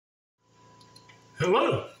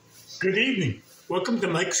Hello, good evening. Welcome to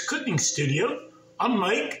Mike's Cooking Studio. I'm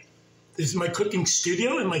Mike. This is my cooking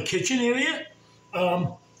studio in my kitchen area.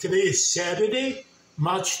 Today is Saturday,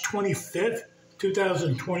 March 25th,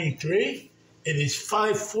 2023. It is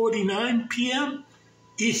 5:49 p.m.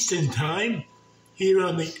 Eastern Time here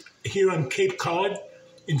on Cape Cod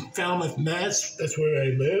in Falmouth, Mass. That's where I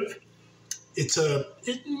live. It's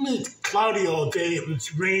cloudy all day. It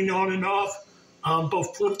was rain on and off.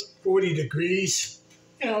 About 40 degrees.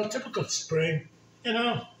 Typical spring.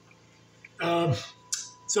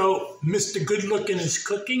 So Mr. Good Looking is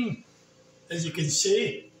cooking, as you can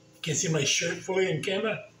see. You can see my shirt fully on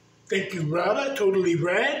camera. Thank you, Rada, Totally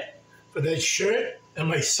Rad, for that shirt and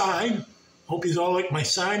my sign. Hope you all like my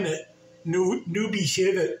sign. That newbies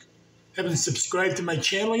here that haven't subscribed to my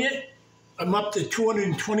channel yet. I'm up to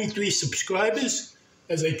 223 subscribers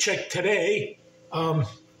as I checked today.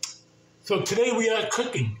 So today we are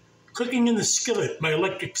cooking in the skillet, my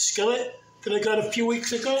electric skillet that I got a few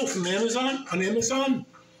weeks ago from Amazon,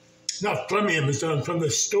 not from Amazon, from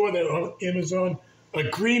the store there on Amazon, a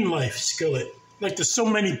Green Life skillet. Like there's so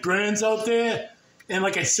many brands out there, and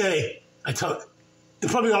like I say, they're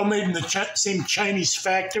probably all made in the same Chinese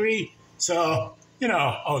factory, so you know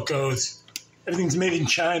how it goes. Everything's made in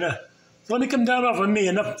China. So let me come down off of me,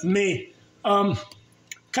 enough of me. Kind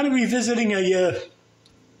of revisiting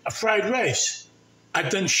a fried rice. I've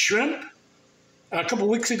done shrimp. A couple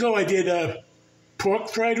weeks ago, I did pork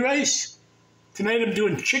fried rice. Tonight, I'm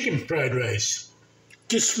doing chicken fried rice.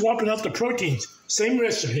 Just swapping out the proteins. Same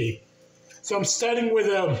recipe. So I'm starting with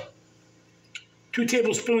 2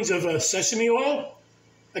 tablespoons of sesame oil.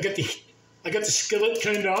 I got the skillet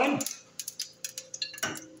turned on.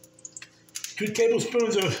 2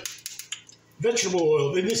 tablespoons of vegetable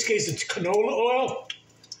oil. In this case, it's canola oil.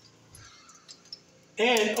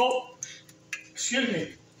 And, excuse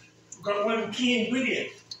me, forgot one key ingredient.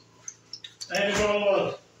 I had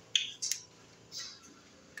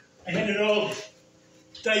it all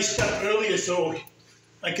diced up earlier so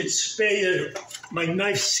I could spare my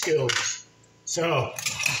knife skills. So,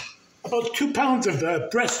 about 2 pounds of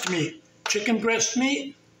breast meat, chicken breast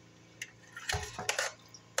meat,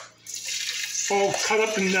 all cut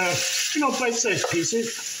up in, bite-sized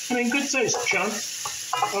pieces. I mean, good-sized chunks.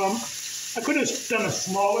 I could have done a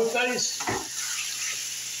smaller dice,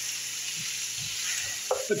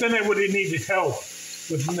 but then I would have needed help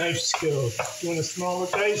with knife skills doing a smaller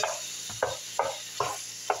dice.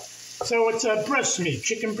 So it's breast meat,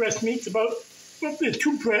 chicken breast meat. It's about they're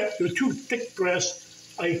 2 thick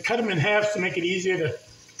breasts. I cut them in half to make it easier to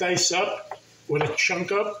dice up or to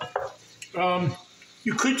chunk up.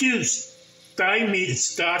 You could use thigh meat,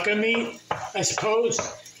 it's darker meat, I suppose.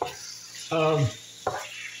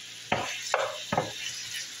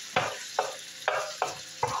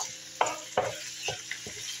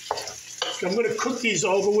 So I'm going to cook these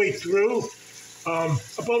all the way through,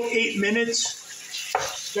 about 8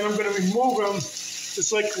 minutes. Then I'm going to remove them,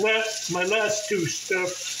 just like my last 2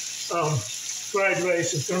 fried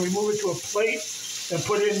rice. I'm going to remove it to a plate and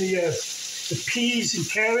put in the peas and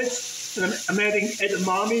carrots. And I'm adding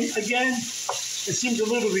edamame again. It seems a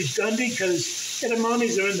little redundant because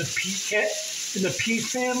edamames are in the pea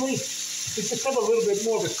family. They just have a little bit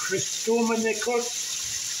more of a crisp to them when they cook.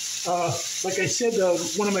 Like I said,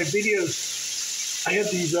 one of my videos, I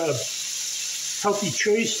have these healthy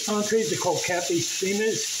choice entrees. They're called cafe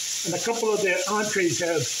steamers, and a couple of their entrees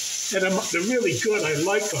they're really good. I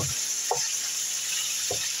like them.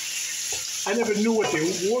 I never knew what they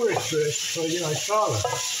were at first, so I saw them.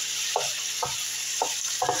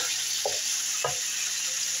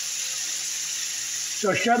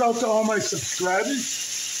 So shout out to all my subscribers.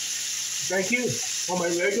 Thank you, all my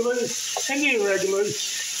regulars and the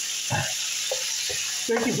irregulars.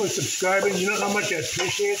 Thank you for subscribing. You know how much I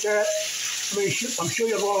appreciate that. I mean, I'm sure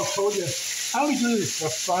you've all told you, I only do this for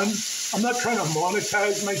fun. I'm not trying to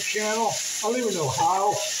monetize my channel. I don't even know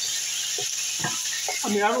how. I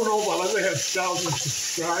mean, I don't know if I'll ever have 1,000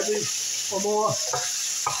 subscribers or more.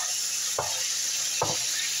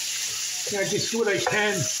 I just do what I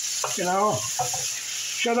can,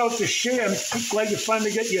 Shout out to Shay. I'm glad you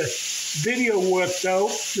finally got your video worked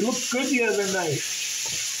out. You looked good the other night.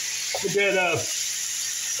 With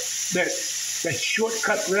that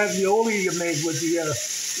shortcut ravioli you made with the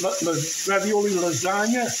ravioli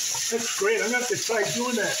lasagna. That's great. I'm going to have to try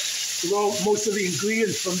doing that with most of the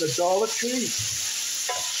ingredients from the Dollar Tree.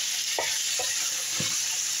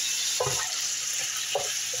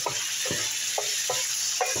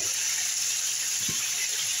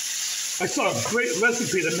 I saw a great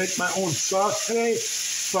recipe to make my own sauce today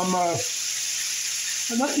from,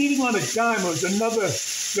 I'm not eating on a dime. It was another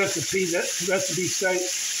recipe site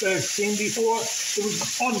that I've seen before. It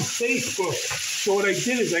was on Facebook. So what I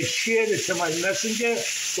did is I shared it to my messenger,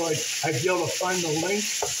 so I'd be able to find the link.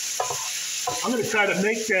 I'm going to try to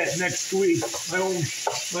make that next week. My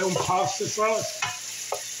own pasta sauce.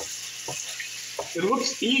 It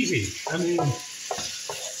looks easy. I mean,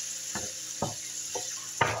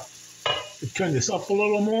 let's turn this up a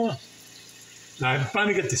little more. Now I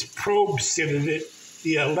finally got this probe fitted it,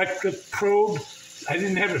 the electric probe. I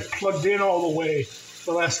didn't have it plugged in all the way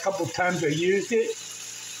the last couple of times I used it.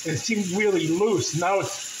 And it seemed really loose. Now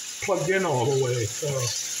it's plugged in all the way. So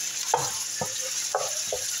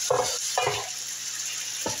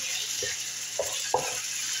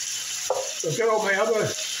I've got all my other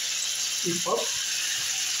up.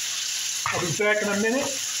 I'll be back in a minute.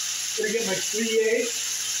 Gonna get my 3 eggs.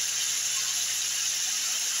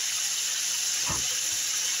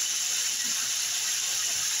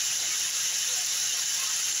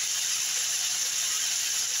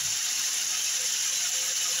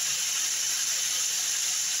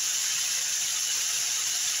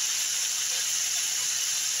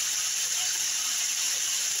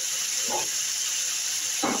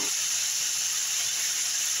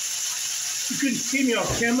 You couldn't see me on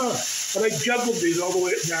camera, but I juggled these all the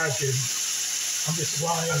way at Nantucket. I'm just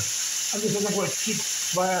lying. I'm just looking for a cheap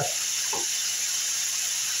glass.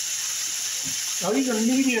 Now these are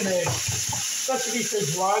medium eggs. Recipe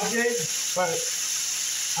says large eggs, but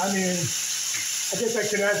I mean, I guess I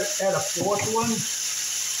could add a fourth one.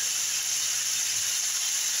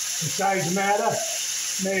 The size matter?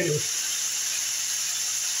 Maybe.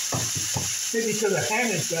 Maybe to the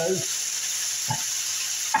hen it does.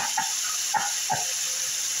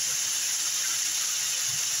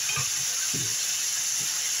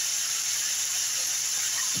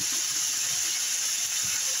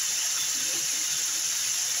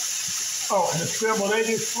 Oh, and the scrambled egg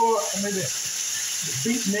is for, I mean, the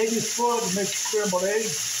beaten egg is for to make scrambled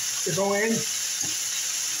eggs to go in.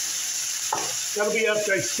 That'll be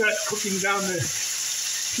after I start cooking down the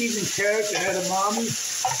peas and carrots and edamame.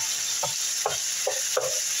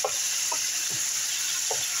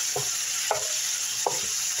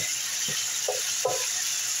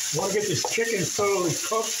 I want to get this chicken thoroughly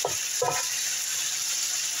cooked.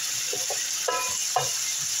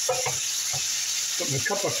 Putting a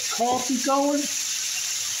cup of coffee going.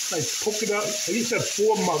 I polka dot. I used to have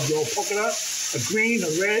 4 mugs though. Polka dot, a green,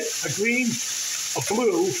 a red, a green, a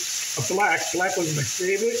blue, a black. Black was my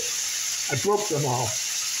favorite. I broke them all.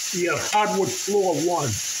 The hardwood floor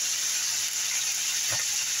one.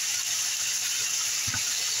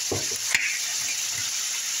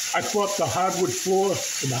 I bought the hardwood floor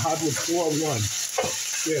and the hardwood floor one.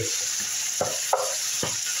 Yes.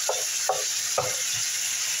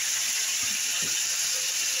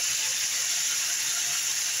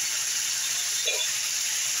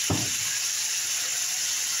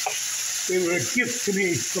 They were a gift to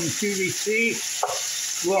me from QVC.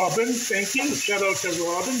 Robin, thank you. Shout out to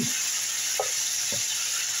Robin.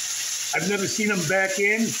 I've never seen them back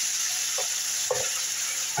in.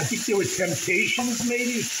 I think they were Temptations,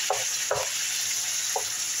 maybe.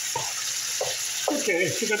 Okay,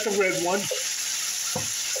 so got the red one.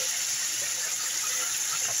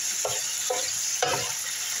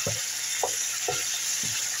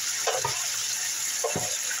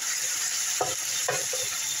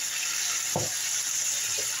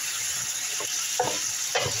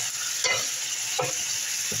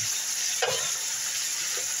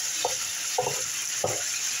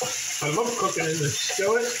 I love cooking in the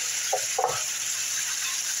skillet.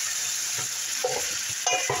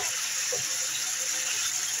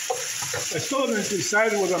 I still haven't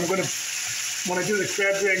decided whether I'm going to, when I do the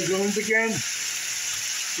crab rangoons again,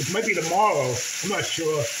 it might be tomorrow. I'm not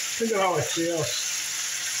sure. Think of how I feel.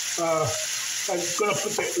 I'm going to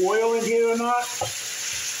put the oil in here or not.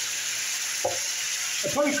 I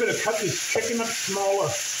probably could have cut this chicken up smaller,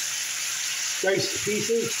 diced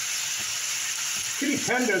pieces. Pretty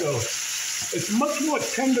tender though. It's much more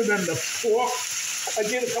tender than the pork I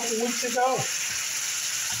did a couple weeks ago.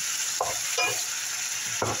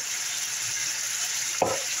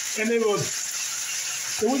 And there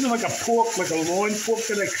wasn't like a pork, like a loin pork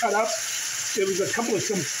that I cut up. There was a couple of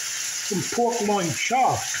some pork loin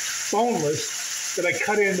chops, boneless, that I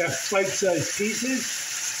cut into bite-sized pieces.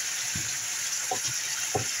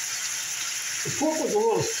 The pork was a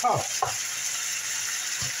little tough.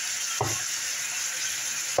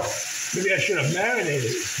 Maybe I should have marinated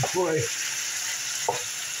it before I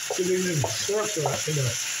put it in the stir-fry, you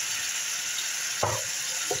know.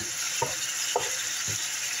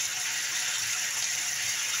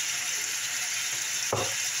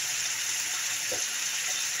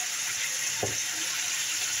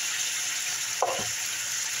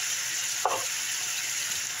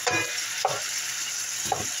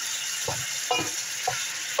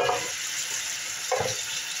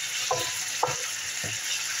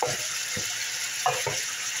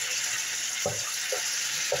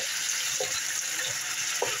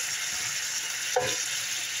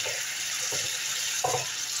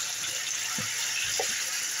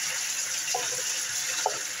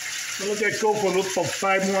 that go for about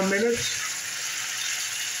 5 more minutes.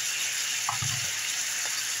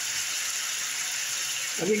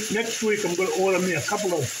 I think next week I'm going to order me a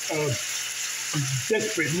couple of, I'm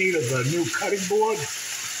desperate need of a new cutting board.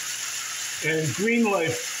 And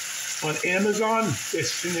Greenlife on Amazon,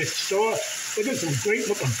 it's in this store. They got some great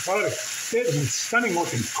looking products. They have some stunning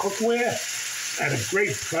looking cookware at a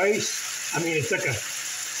great price. I mean, it's like a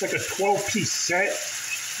 12-piece set.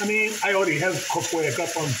 I mean, I already have cookware. I got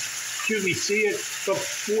from QVC about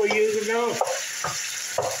 4 years ago.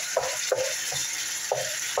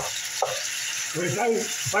 If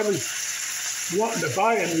I was wanting to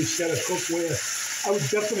buy a new set of cookware, I would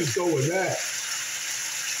definitely go with that.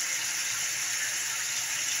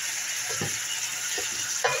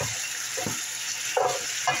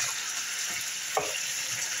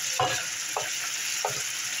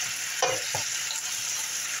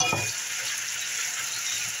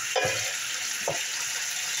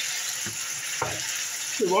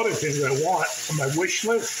 There's a lot of things I want on my wish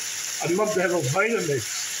list. I'd love to have a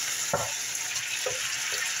Vitamix.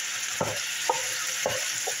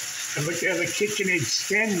 I'd like to have a KitchenAid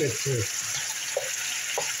stand mixer.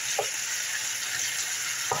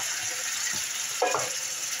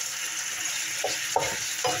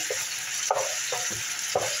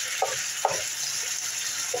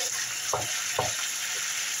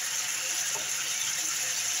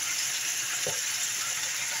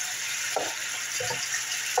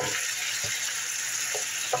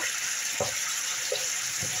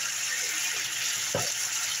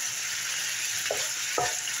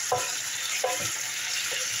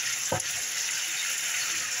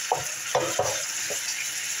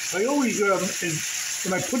 I always,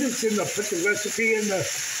 when I put the recipe in the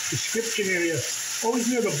description area, always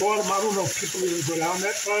near the bottom, I don't know if people even go down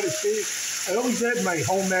that far to see. I always add my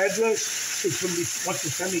home address, which when wants to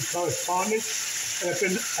send me correspondence.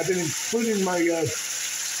 And I've been including my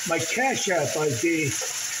my Cash App ID.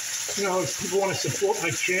 You know, if people want to support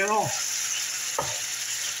my channel.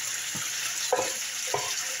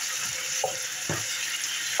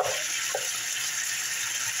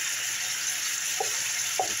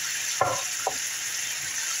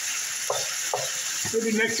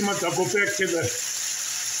 Maybe next month I'll go back to the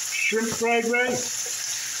shrimp fried rice.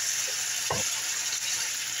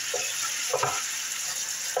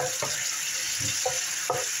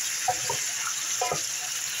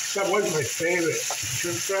 That was my favorite,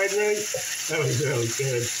 shrimp fried rice. That was really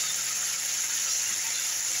good.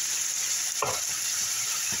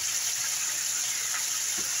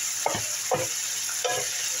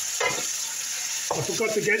 I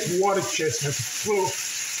forgot to get water chestnuts.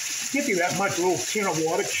 Give you that much, a little tin of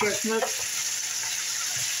water chestnuts.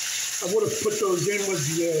 I would have put those in with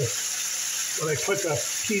when I put the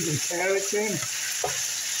peas and carrots in.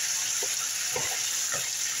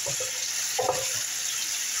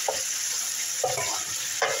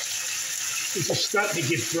 This is starting to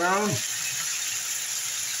get brown.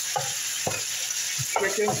 The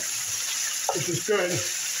chicken, which is good.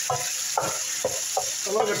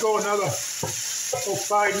 I'll let it go another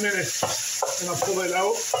 5 minutes. And I'll pull it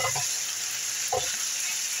out.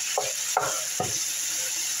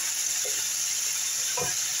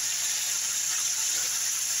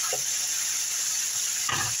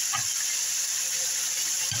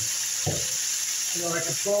 You know, I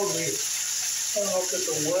could probably, I don't know if this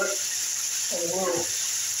will work. I will.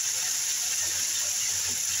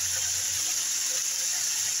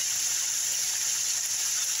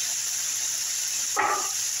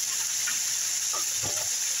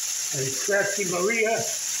 A Crafty Maria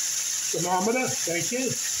thermometer, thank you.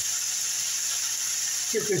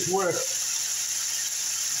 Get this work.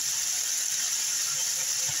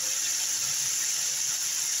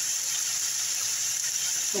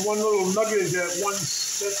 The one little nugget is at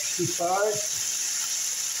 165.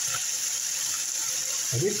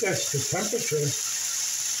 I think that's the temperature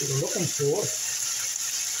that we're looking for.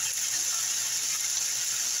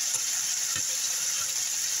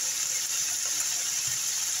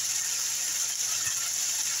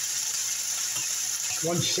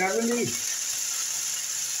 $170.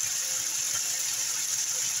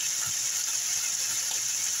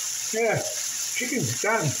 Yeah, chicken's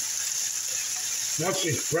done. Now it's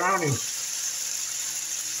just browning.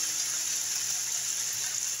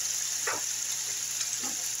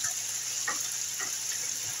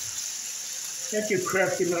 Thank you,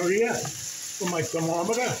 Crafty Maria, for my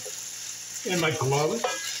thermometer and my gloves.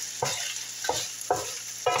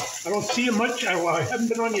 I don't see you much. I haven't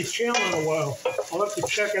been on your channel in a while. I'll have to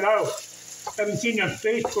check it out. I haven't seen you on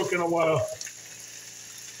Facebook in a while.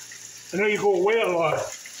 I know you go away a lot.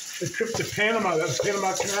 The trip to Panama, the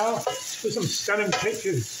Panama Canal, there's some stunning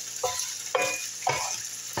pictures.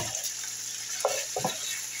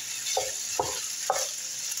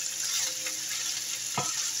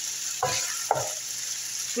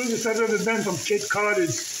 Furthest I've ever been from Cape Cod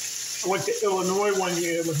is I went to Illinois one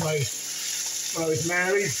year with when I was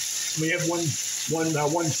married. We had one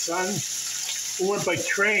son. We went by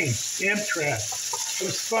train, Amtrak. It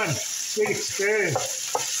was fun, great experience.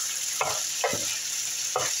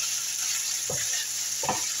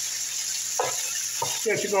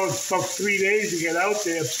 You had to go about 3 days to get out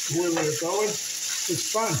there to where we were going. It was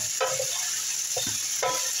fun.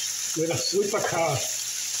 We had a sleeper car.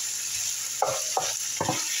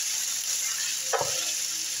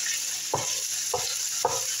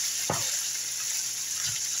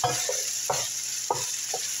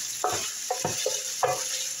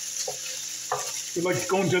 We liked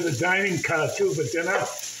going to the dining car too for dinner.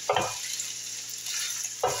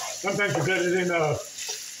 Sometimes we got it in a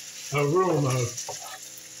room,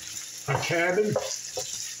 a cabin.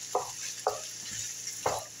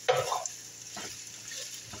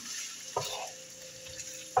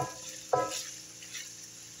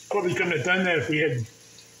 Probably couldn't have done that if we had,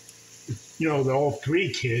 all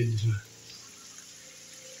 3 kids.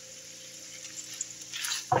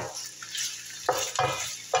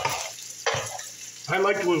 I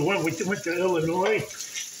liked when we went to Illinois.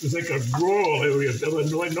 It was like a rural area of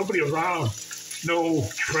Illinois, nobody around, no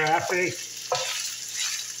traffic,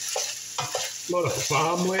 a lot of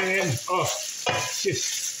farmland. Oh, it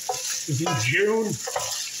was in June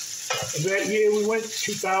of that year we went,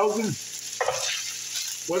 2000.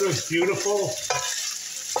 Weather was beautiful.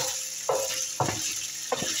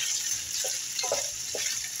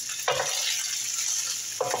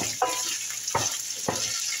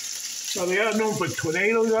 Now, they are known for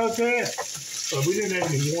tornadoes out there, but we didn't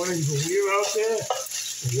have any warnings when we were out there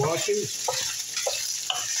watching.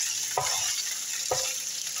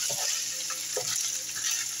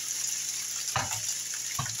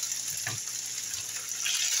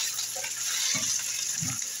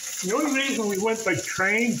 The only reason we went by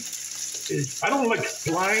train is, I don't like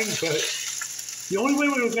flying, but the only way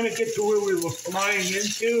we were going to get to where we were flying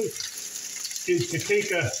into is to take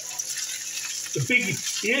the big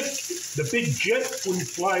jet when you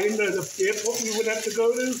fly into the airport we would have to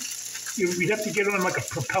go to. We'd have to get on like a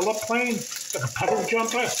propeller plane, like a puddle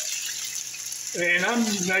jumper. And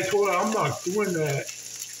I told her, I'm not doing that.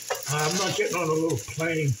 I'm not getting on a little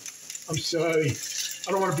plane. I'm sorry.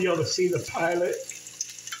 I don't want to be able to see the pilot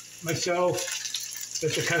myself.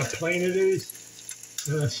 That's the kind of plane it is.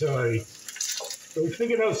 Sorry. So we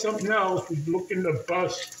figured out something else. We looked in the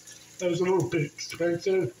bus. That was a little bit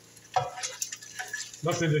expensive.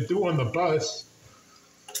 Nothing to do on the bus.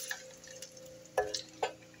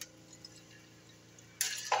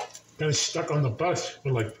 Kind of stuck on the bus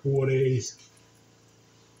for like 4 days.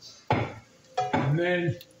 And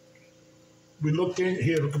then we looked in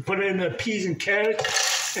here. We could put in the peas and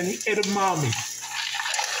carrots and the edamame.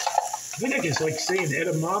 I think I just like saying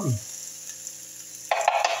edamame.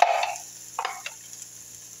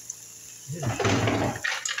 Yeah.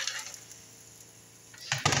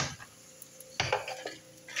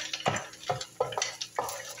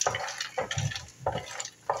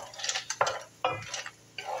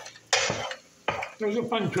 It was a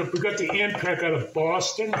fun trip. We got the Amtrak out of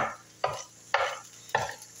Boston.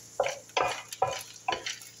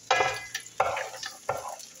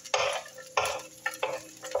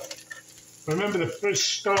 I remember the first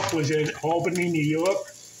stop was in Albany, New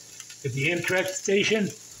York, at the Amtrak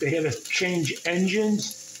station. They had to change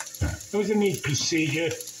engines. It was a neat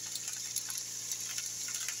procedure.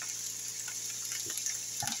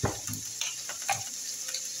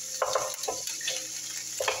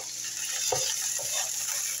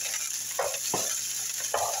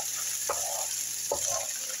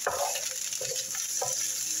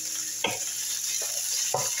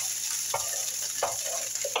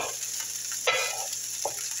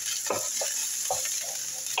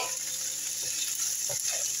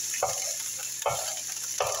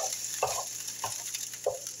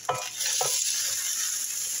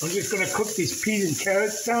 I'm just going to cook these peas and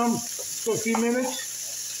carrots down for a few minutes.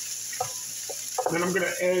 Then I'm going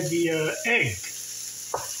to add the egg.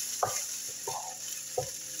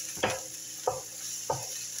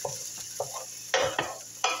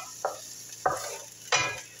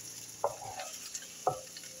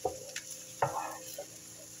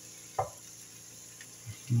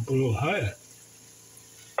 A little higher.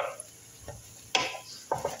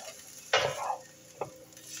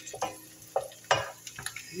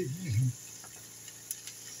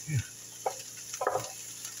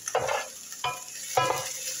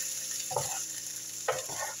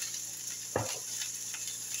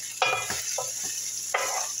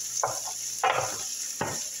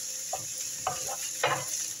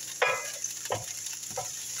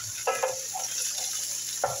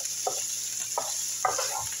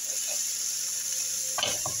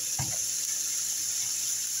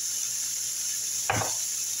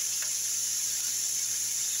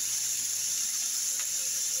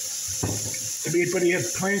 Anybody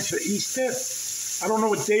have plans for Easter? I don't know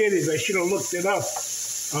what day it is. I should have looked it up.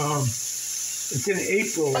 It's in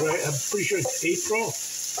April, right? I'm pretty sure it's April.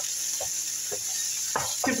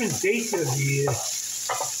 Different dates of the year.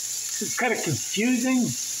 It's kind of confusing.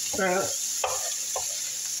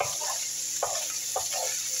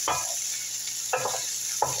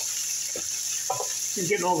 I'm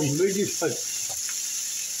getting all religious,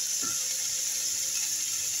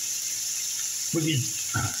 but it's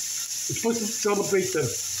supposed to celebrate the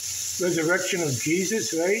resurrection of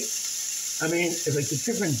Jesus, right? I mean, if it's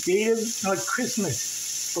a different date, it's not Christmas.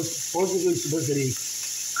 Supposedly supposed to be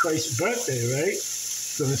Christ's birthday, right?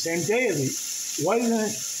 So on the same day, why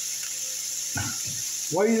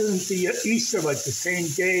isn't the Easter like the same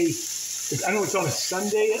day? I know it's on a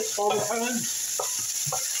Sunday all the time.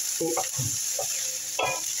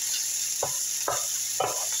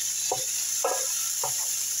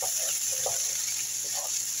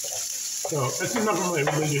 So that's enough of my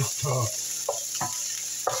religious talk.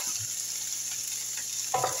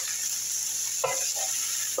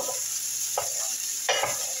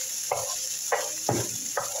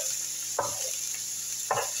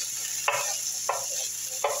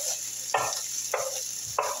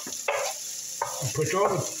 Put all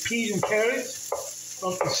the peas and carrots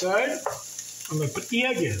off the side. I'm going to put the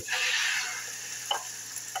egg in.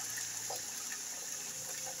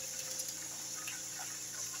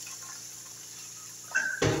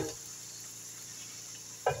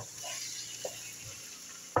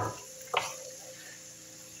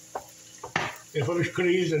 If I could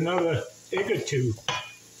have used another egg or two.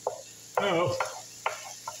 Oh.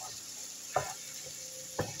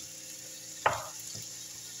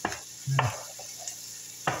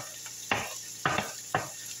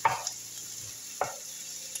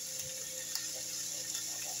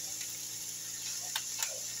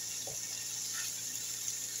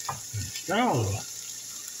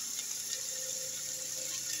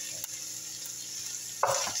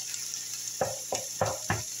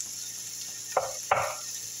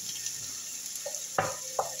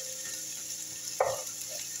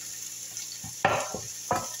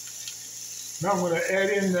 Now, I'm going to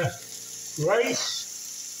add in the rice.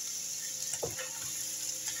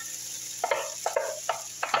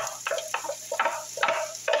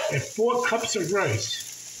 And 4 cups of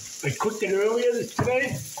rice. I cooked it earlier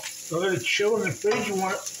today. So let it chill in the fridge. You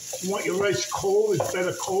want your rice cold. It's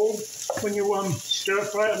better cold when you stir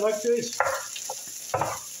fry it like this.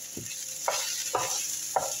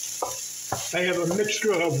 I have a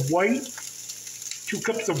mixture of white, 2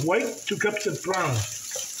 cups of white, 2 cups of brown.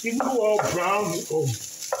 You can go all brown.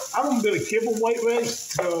 I don't really care for white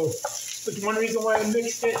rice, so that's one reason why I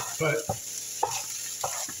mixed it. But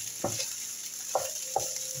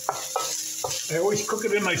I always cook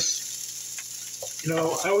it in my,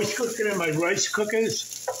 I always cook it in my rice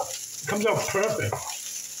cookers. It comes out perfect.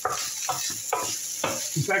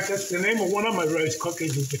 In fact, that's the name of one of my rice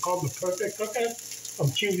cookers. They're called the Perfect Cooker from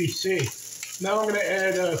QVC. Now I'm going to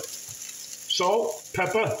add salt,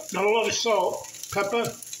 pepper, not a lot of salt,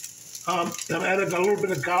 pepper. I'm adding a little bit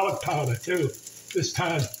of garlic powder too this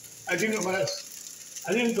time. I didn't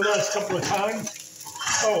the last couple of times.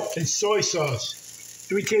 Oh, and soy sauce.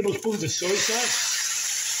 3 tablespoons of soy sauce.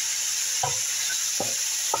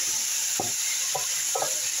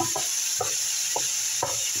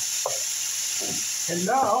 And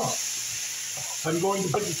now I'm going to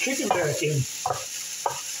put the chicken back in.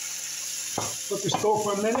 Put the stove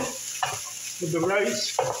for a minute with the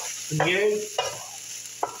rice and the egg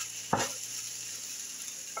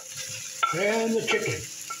and the chicken.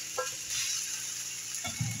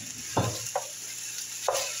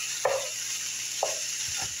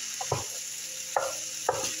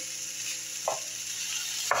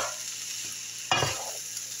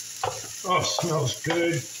 Oh, smells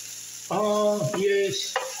good. Oh,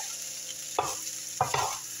 yes.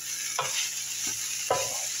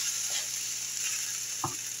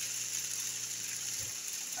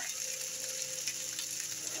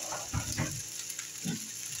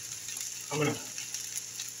 I'm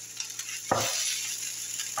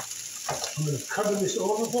gonna cover this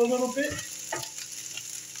over for a little bit.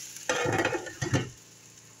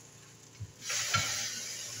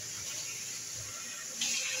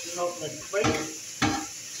 Get off my plate.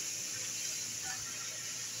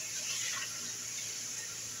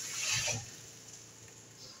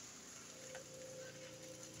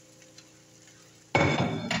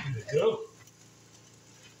 Go.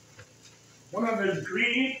 One other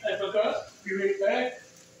ingredient I forgot. Be right back.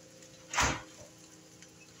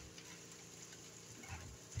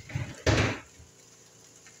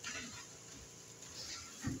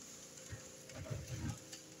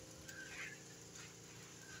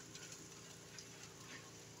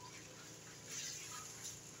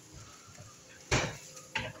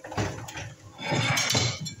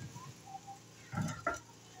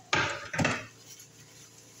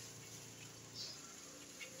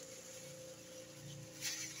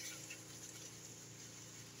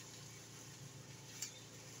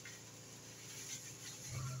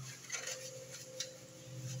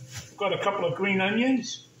 got a couple of green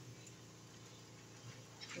onions.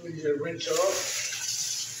 These are rinse off.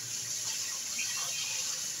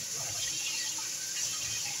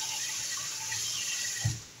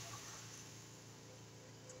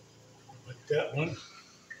 Like that one.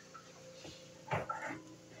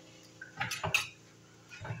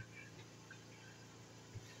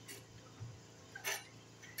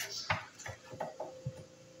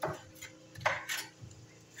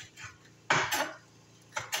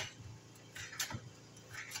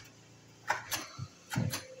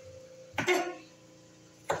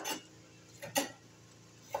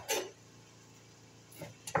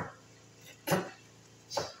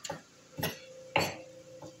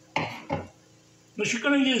 But you're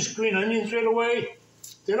going to use green onions right away.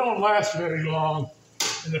 They don't last very long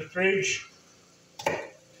in the fridge.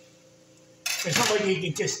 It's not like you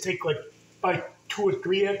can just take like buy 2 or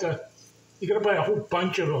 3 at the. You got to buy a whole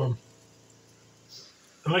bunch of them.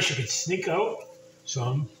 Unless you could sneak out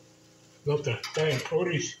some without the guy in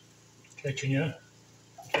produce catching you,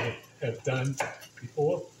 which I have done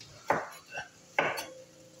before.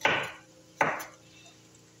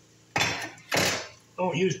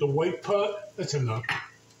 Don't use the white part. That's enough.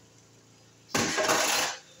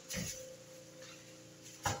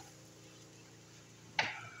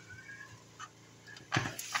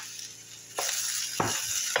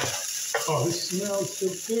 Oh, this smells so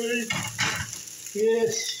good. Yes.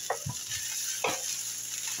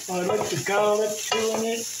 I like the garlic too in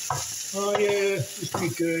it. Oh yeah, this will be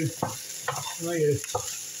good. Oh yeah.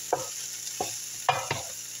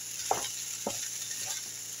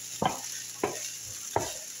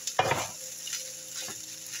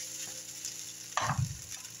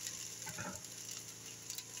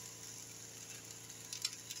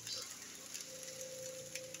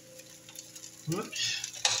 Whoops.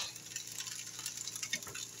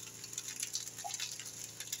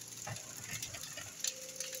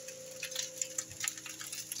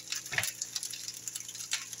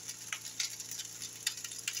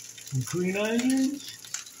 Some green onions.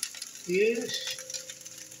 Yes.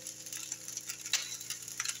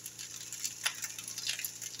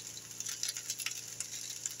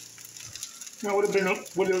 Now would have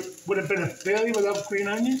been a failure without green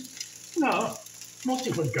onions? No,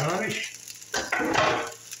 mostly for garnish.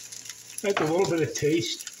 Like a little bit of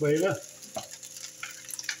taste, flavor.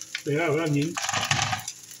 They are onions.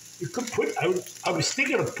 You could put. I was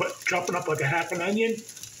thinking of chopping up like a half an onion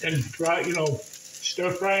and fry,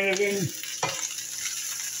 stir frying it in,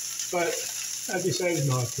 but I decided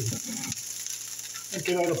not to. I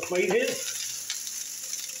get out a plate here.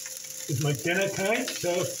 It's my dinner time,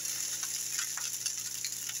 so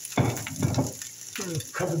I'm going to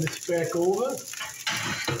cover this back over.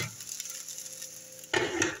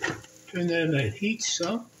 Turn down that heat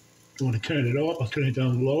some. Don't want to turn it off, I'll turn it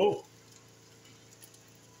down low.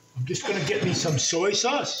 I'm just going to get me some soy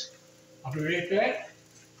sauce. I'll be right back.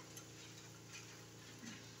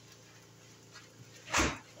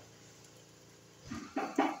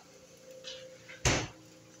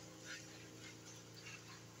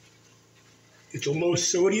 It's a low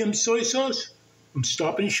sodium soy sauce from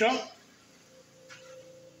Stop and Shop.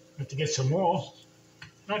 I have to get some more.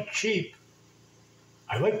 Not cheap.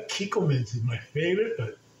 I like Kikkoman's is my favorite,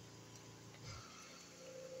 but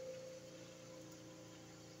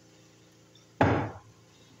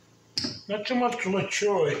not so much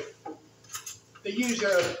LaCroix. They use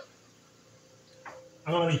I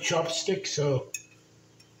don't have any chopsticks, so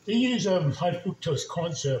they use high fructose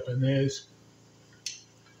corn syrup in theirs.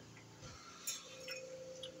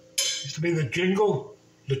 Used to be the jingle,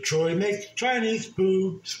 LaCroix makes Chinese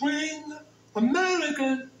food swing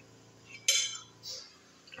American.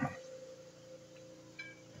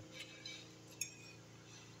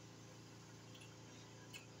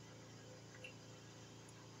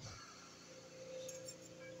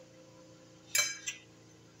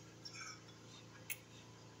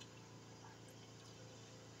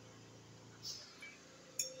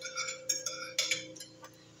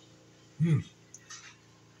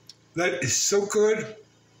 That is so good.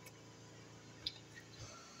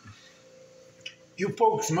 You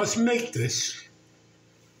folks must make this.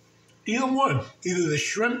 Either one. Either the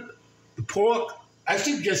shrimp, the pork. I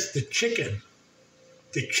think just the chicken.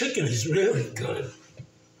 The chicken is really good.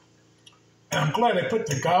 And I'm glad I put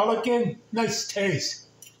the garlic in. Nice taste.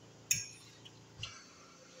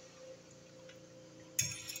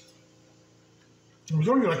 It was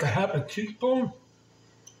only like a half a teaspoon.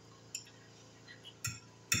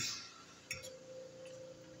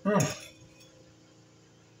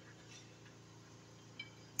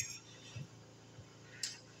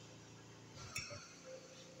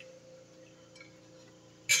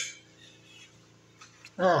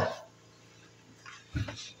 Oh.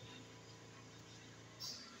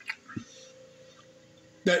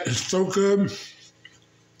 That is so good.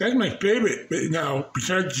 That's my favorite right now,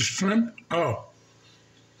 besides the shrimp. Oh.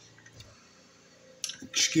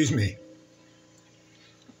 Excuse me.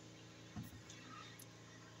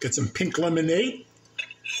 Got some pink lemonade.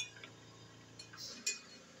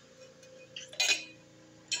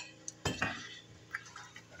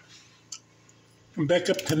 Come back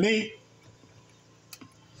up to me.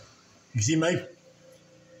 You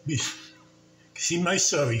see my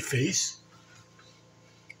sorry face?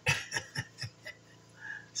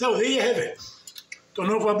 So there you have it. Don't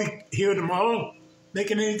know if I'll be here tomorrow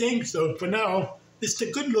making anything. So for now,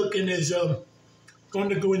 Mr. Good Looking is going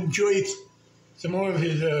to go enjoy some more of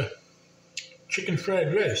his chicken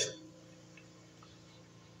fried rice.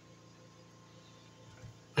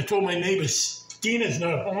 I told my neighbor, Dina's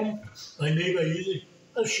not home. My neighbor usually,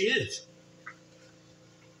 oh, she is.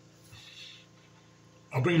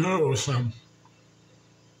 I'll bring her over some.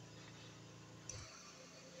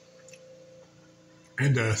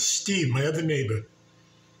 And Steve, my other neighbor.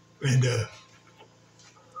 And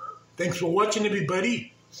thanks for watching,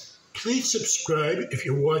 everybody. Please subscribe if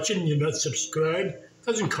you're watching and you're not subscribed. It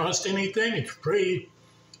doesn't cost anything. It's free.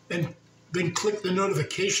 And then click the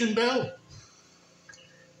notification bell.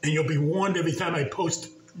 And you'll be warned every time I post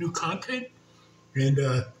new content. And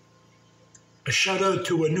a shout out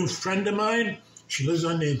to a new friend of mine. She lives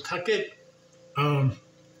on Nantucket.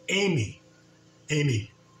 Amy.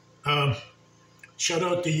 Shout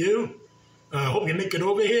out to you. Hope you make it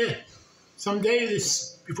over here someday,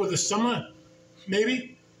 before the summer,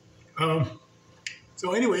 maybe.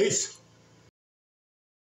 So anyways,